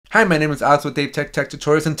Hi, my name is Alex with Dave Tech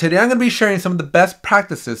Tutorials, and today I'm going to be sharing some of the best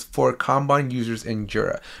practices for Kanban users in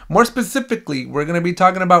Jira. More specifically, we're going to be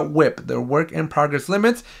talking about WIP, the work in progress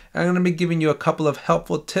limits. I'm going to be giving you a couple of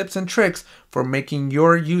helpful tips and tricks for making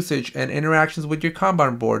your usage and interactions with your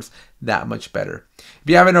Kanban boards that much better. If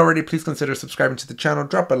you haven't already, please consider subscribing to the channel,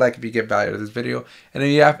 drop a like if you get value out of this video, and if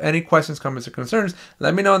you have any questions, comments, or concerns,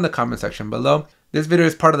 let me know in the comment section below. This video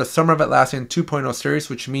is part of the Summer of Atlassian 2.0 series,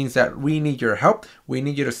 which means that we need your help. We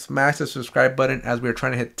need you to smash the subscribe button as we're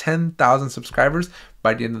trying to hit 10,000 subscribers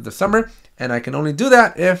by the end of the summer. And I can only do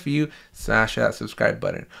that if you smash that subscribe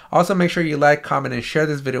button. Also, make sure you like, comment, and share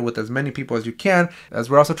this video with as many people as you can, as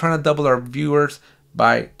we're also trying to double our viewers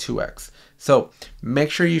by 2x. So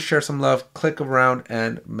make sure you share some love, click around,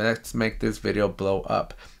 and let's make this video blow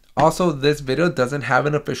up. Also, this video doesn't have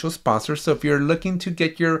an official sponsor, so if you're looking to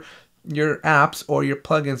get your apps or your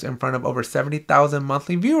plugins in front of over 70,000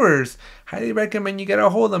 monthly viewers, highly recommend you get a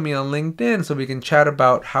hold of me on LinkedIn so we can chat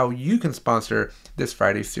about how you can sponsor this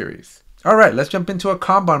Friday series. All right, let's jump into a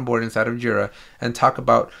Kanban board inside of Jira and talk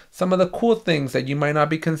about some of the cool things that you might not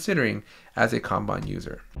be considering as a Kanban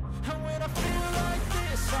user.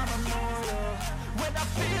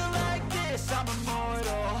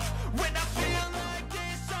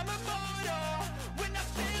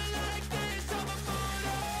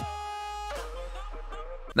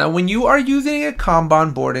 Now, when you are using a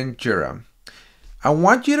Kanban board in Jira, I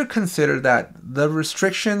want you to consider that the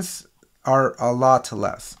restrictions are a lot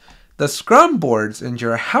less. The Scrum boards in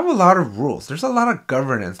Jira have a lot of rules. There's a lot of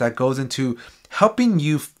governance that goes into helping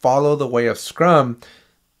you follow the way of Scrum.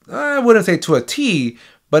 I wouldn't say to a T,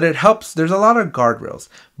 but it helps. There's a lot of guardrails.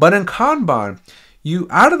 But in Kanban,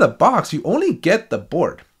 out of the box, you only get the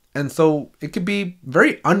board. And so it could be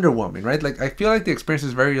very underwhelming, right? Like, I feel like the experience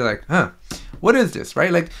is very like, what is this,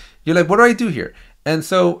 right? Like, you're like, what do I do here? And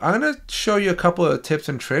so I'm going to show you a couple of tips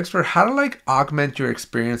and tricks for how to like augment your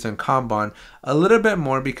experience in Kanban a little bit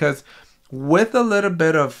more, because with a little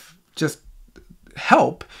bit of just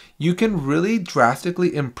help, you can really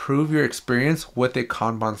drastically improve your experience with a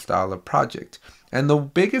Kanban style of project. And the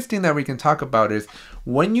biggest thing that we can talk about is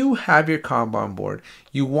when you have your Kanban board,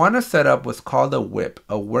 you want to set up what's called a WIP,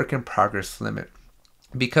 a work in progress limit.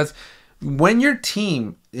 Because when your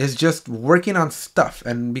team is just working on stuff,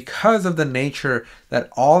 and because of the nature that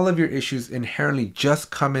all of your issues inherently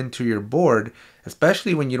just come into your board,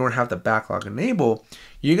 especially when you don't have the backlog enabled,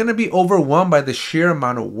 you're going to be overwhelmed by the sheer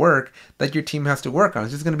amount of work that your team has to work on.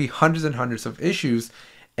 It's just going to be hundreds and hundreds of issues.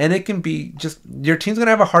 And it can be just, your team's going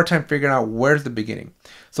to have a hard time figuring out where's the beginning.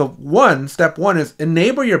 So step one is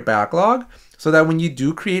enable your backlog so that when you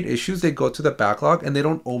do create issues, they go to the backlog and they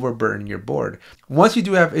don't overburden your board. Once you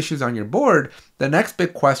do have issues on your board, the next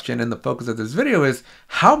big question and the focus of this video is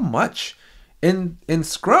how much. In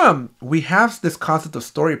Scrum, we have this concept of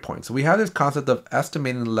story points. We have this concept of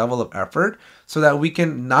estimating the level of effort so that we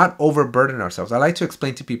can not overburden ourselves. I like to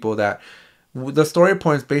explain to people that the story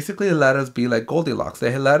points basically let us be like Goldilocks.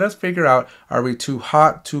 They let us figure out, are we too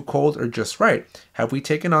hot, too cold, or just right? Have we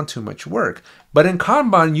taken on too much work? But in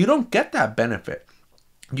Kanban, you don't get that benefit.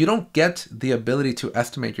 You don't get the ability to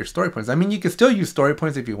estimate your story points. I mean, you can still use story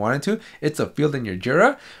points if you wanted to. It's a field in your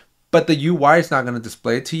Jira, but the UI is not going to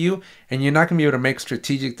display it to you, and you're not going to be able to make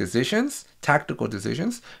strategic decisions, tactical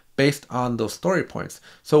decisions, based on those story points.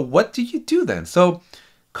 So what do you do then? So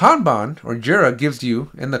Kanban, or Jira, gives you,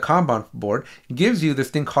 in the Kanban board, gives you this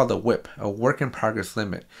thing called a WIP, a work in progress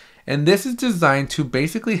limit. And this is designed to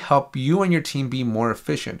basically help you and your team be more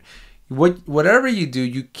efficient. Whatever you do,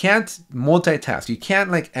 you can't multitask. You can't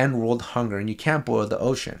like end world hunger, and you can't boil the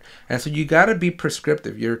ocean. And so you got to be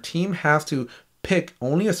prescriptive. Your team has to pick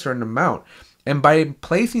only a certain amount. And by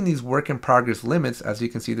placing these work in progress limits, as you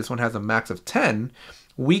can see, this one has a max of 10,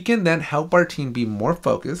 we can then help our team be more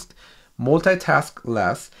focused, multitask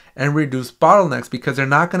less, and reduce bottlenecks, because they're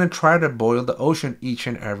not going to try to boil the ocean each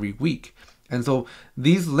and every week. And so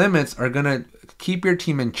these limits are going to keep your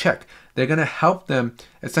team in check. They're going to help them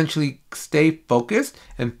essentially stay focused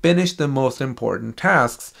and finish the most important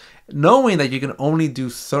tasks, knowing that you can only do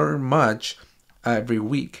so much every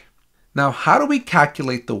week. Now, how do we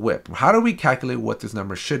calculate the WIP? How do we calculate what this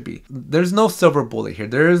number should be? There's no silver bullet here.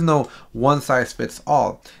 There is no one size fits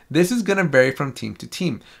all. This is going to vary from team to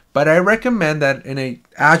team. But I recommend that in an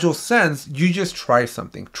agile sense, you just try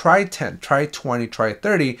something. Try 10, try 20, try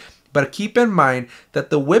 30. But keep in mind that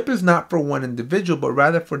the WIP is not for one individual, but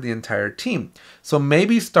rather for the entire team. So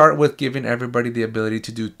maybe start with giving everybody the ability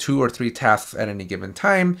to do 2 or 3 tasks at any given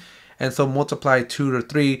time. And so multiply 2 to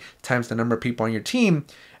 3 times the number of people on your team,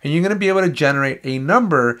 and you're going to be able to generate a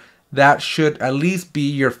number that should at least be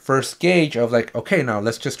your first gauge of like, okay, now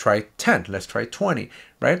let's just try 10, let's try 20,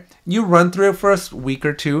 right? You run through it for a week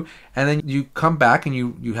or two, and then you come back and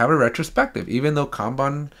you have a retrospective. Even though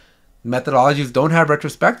Kanban methodologies don't have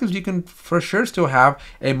retrospectives, you can for sure still have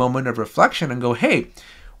a moment of reflection and go, hey,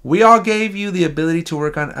 we all gave you the ability to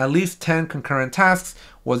work on at least 10 concurrent tasks.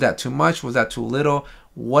 Was that too much? Was that too little?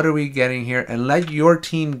 What are we getting here? And let your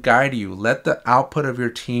team guide you. Let the output of your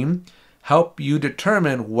team help you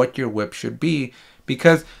determine what your WIP should be,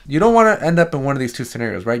 because you don't want to end up in one of these two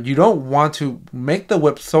scenarios, right? You don't want to make the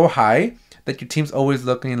WIP so high that your team's always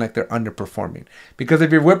looking like they're underperforming. Because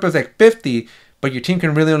if your WIP is like 50, but your team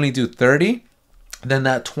can really only do 30, then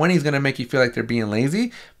that 20 is going to make you feel like they're being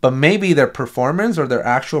lazy, but maybe their performance or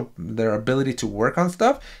their ability to work on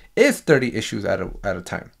stuff is 30 issues at a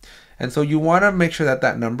time. And so you want to make sure that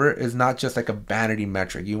that number is not just like a vanity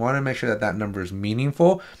metric. You want to make sure that that number is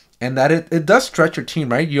meaningful and that it does stretch your team,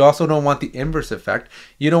 right? You also don't want the inverse effect.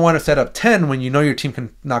 You don't want to set up 10 when you know your team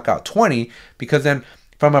can knock out 20, because then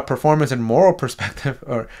from a performance and moral perspective,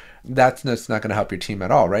 or that's not going to help your team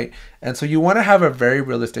at all, right? And so you want to have a very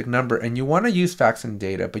realistic number, and you want to use facts and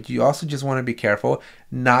data, but you also just want to be careful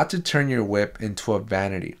not to turn your WIP into a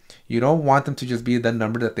vanity. You don't want them to just be the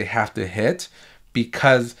number that they have to hit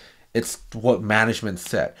because it's what management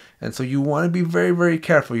said. And so you want to be very, very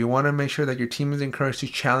careful. You want to make sure that your team is encouraged to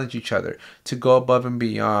challenge each other, to go above and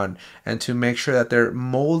beyond, and to make sure that they're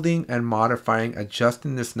molding and modifying,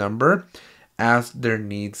 adjusting this number as their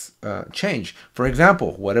needs change. For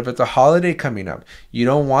example, what if it's a holiday coming up? You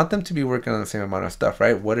don't want them to be working on the same amount of stuff,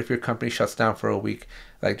 right? What if your company shuts down for a week,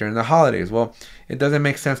 like during the holidays? Well, it doesn't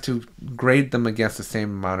make sense to grade them against the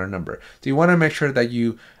same amount of number. So you want to make sure that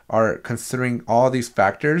you are considering all these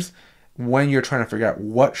factors when you're trying to figure out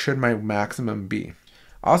what should my maximum be.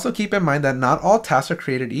 Also keep in mind that not all tasks are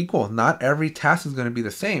created equal. Not every task is going to be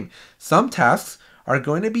the same. Some tasks are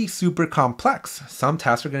going to be super complex. Some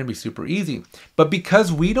tasks are going to be super easy. But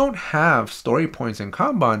because we don't have story points in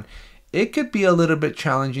Kanban, it could be a little bit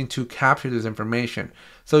challenging to capture this information.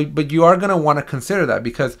 So, but you are going to want to consider that,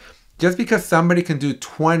 because just because somebody can do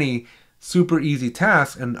 20 super easy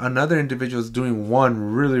tasks and another individual is doing one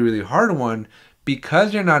really, really hard one,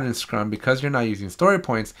 because you're not in Scrum, because you're not using story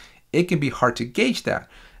points, it can be hard to gauge that.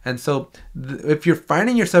 And so if you're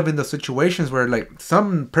finding yourself in those situations where like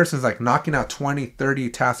some person's like knocking out 20, 30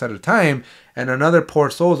 tasks at a time, and another poor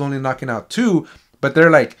soul is only knocking out 2, but they're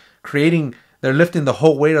like they're lifting the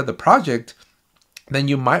whole weight of the project, then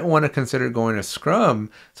you might want to consider going to Scrum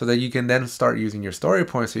so that you can then start using your story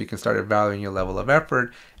points, so you can start evaluating your level of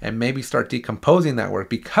effort and maybe start decomposing that work.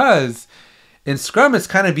 Because in Scrum, it's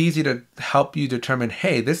kind of easy to help you determine,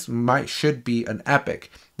 hey, this should be an epic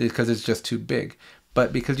because it's just too big.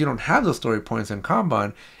 But because you don't have those story points in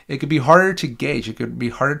Kanban, it could be harder to gauge. It could be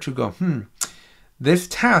harder to go, this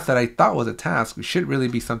task that I thought was a task should really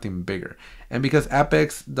be something bigger. And because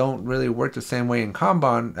epics don't really work the same way in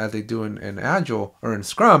Kanban as they do in Agile or in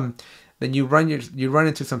Scrum, then you run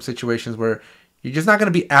into some situations where you're just not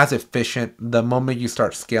going to be as efficient the moment you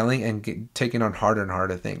start scaling and taking on harder and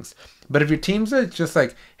harder things. But if your teams are just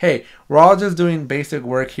like, hey, we're all just doing basic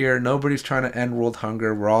work here, nobody's trying to end world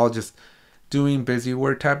hunger, we're all just doing busy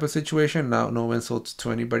work type of situation. Now, no insults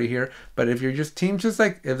to anybody here, but if your team's just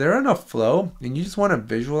like, if they're in a flow and you just want to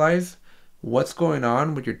visualize what's going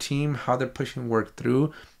on with your team, how they're pushing work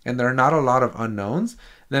through, and there are not a lot of unknowns,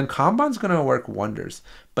 then Kanban's going to work wonders.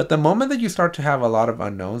 But the moment that you start to have a lot of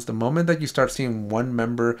unknowns, the moment that you start seeing one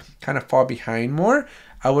member kind of fall behind more,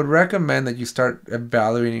 I would recommend that you start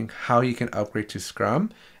evaluating how you can upgrade to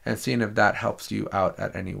Scrum and seeing if that helps you out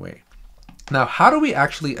at any way. Now, how do we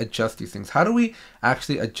actually adjust these things? How do we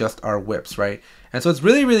actually adjust our WIPs, right? And so it's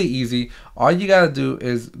really, really easy. All you got to do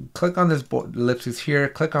is click on this ellipsis here,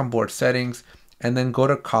 click on board settings, and then go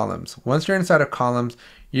to columns. Once you're inside of columns,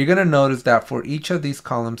 you're going to notice that for each of these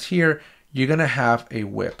columns here, you're going to have a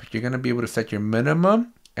WIP. You're going to be able to set your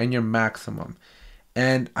minimum and your maximum.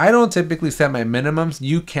 And I don't typically set my minimums.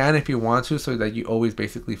 You can if you want to, so that you always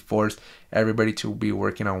basically force everybody to be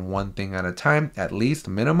working on one thing at a time, at least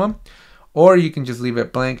minimum. Or you can just leave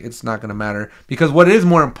it blank. It's not going to matter, because what is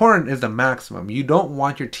more important is the maximum. You don't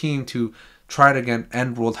want your team to try to again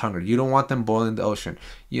end world hunger. You don't want them boiling the ocean.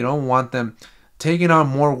 You don't want them taking on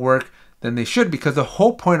more work than they should, because the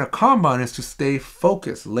whole point of Kanban is to stay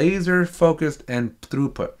focused, laser focused, and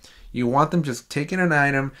throughput. You want them just taking an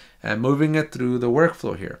item and moving it through the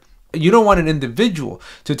workflow here. You don't want an individual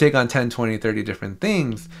to take on 10, 20, 30 different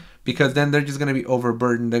things, because then they're just going to be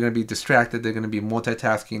overburdened. They're going to be distracted. They're going to be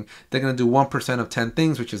multitasking. They're going to do 1% of 10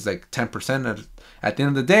 things, which is like 10% at the end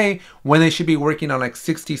of the day, when they should be working on like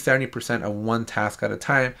 60, 70% of one task at a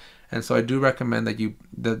time. And so I do recommend that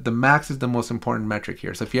the max is the most important metric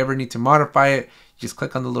here. So if you ever need to modify it, just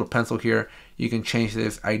click on the little pencil here. You can change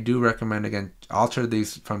this. I do recommend, again, alter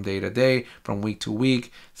these from day to day, from week to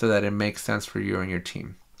week, so that it makes sense for you and your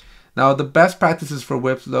team. Now, the best practices for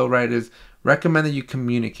WIPs though, right, is recommend that you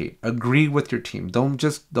communicate, agree with your team. Don't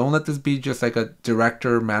let this be just like a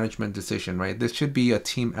director management decision, right? This should be a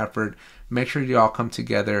team effort. Make sure you all come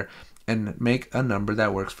together and make a number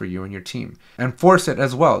that works for you and your team. And force it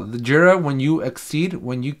as well. The Jira, when you exceed,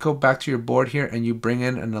 when you go back to your board here and you bring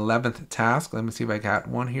in an 11th task, let me see if I got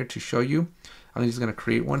one here to show you. I'm just gonna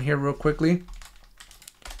create one here real quickly.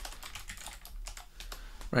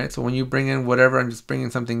 Right, so when you bring in whatever, I'm just bringing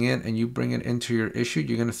something in and you bring it into your issue,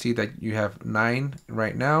 you're gonna see that you have 9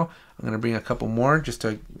 right now. I'm gonna bring a couple more just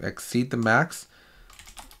to exceed the max.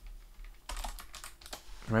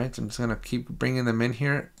 Right, so I'm just gonna keep bringing them in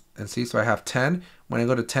here and see, so I have 10. When I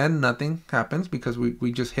go to 10, nothing happens because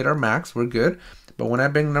we just hit our max, we're good. But when I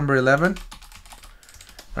bring number 11,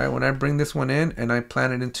 right, when I bring this one in and I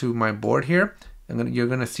plan it into my board here, you're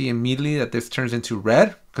gonna see immediately that this turns into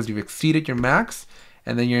red because you've exceeded your max.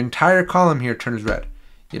 And then your entire column here turns red.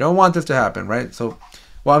 You don't want this to happen, right? So,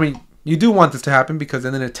 well, I mean, you do want this to happen because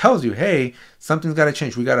then it tells you, hey, something's got to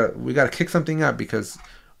change. We gotta kick something up because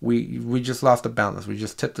we just lost the balance. We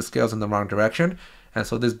just tipped the scales in the wrong direction. And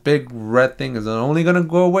so this big red thing is only going to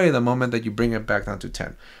go away the moment that you bring it back down to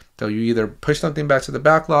 10. So you either push something back to the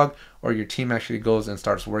backlog or your team actually goes and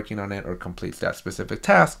starts working on it or completes that specific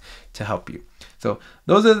task to help you. So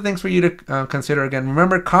those are the things for you to consider. Again,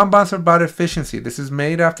 remember, Kanban's about efficiency. This is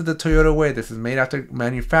made after the Toyota way. This is made after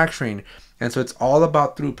manufacturing. And so it's all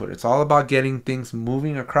about throughput. It's all about getting things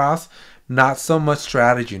moving across, not so much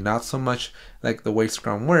strategy, not so much like the way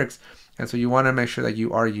Scrum works. And so you want to make sure that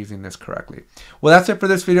you are using this correctly. Well, that's it for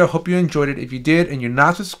this video. Hope you enjoyed it. If you did and you're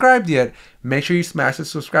not subscribed yet, make sure you smash the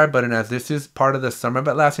subscribe button, as this is part of the Summer of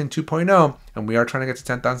Atlassian 2.0 and we are trying to get to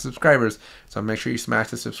 10,000 subscribers. So make sure you smash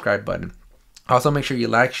the subscribe button. Also, make sure you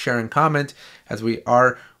like, share, and comment, as we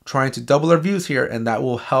are trying to double our views here, and that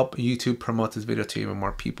will help YouTube promote this video to even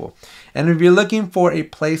more people. And if you're looking for a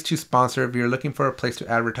place to sponsor, if you're looking for a place to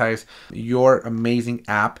advertise your amazing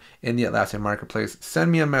app in the Atlassian marketplace,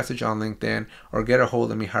 send me a message on LinkedIn or get a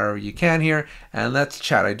hold of me however you can here, and let's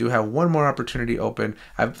chat. I do have one more opportunity open.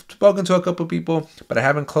 I've spoken to a couple people, but I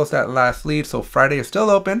haven't closed that last lead, so Friday is still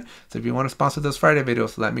open. So if you want to sponsor those Friday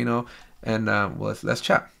videos, let me know, and well, let's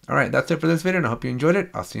chat. All right, that's it for this video, and I hope you enjoyed it.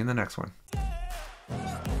 I'll see you in the next one.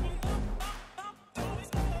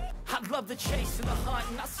 I love the chase and the hunt,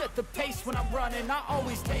 and I set the pace when I'm running. I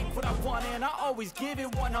always take what I want and I always give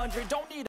it 100. Don't need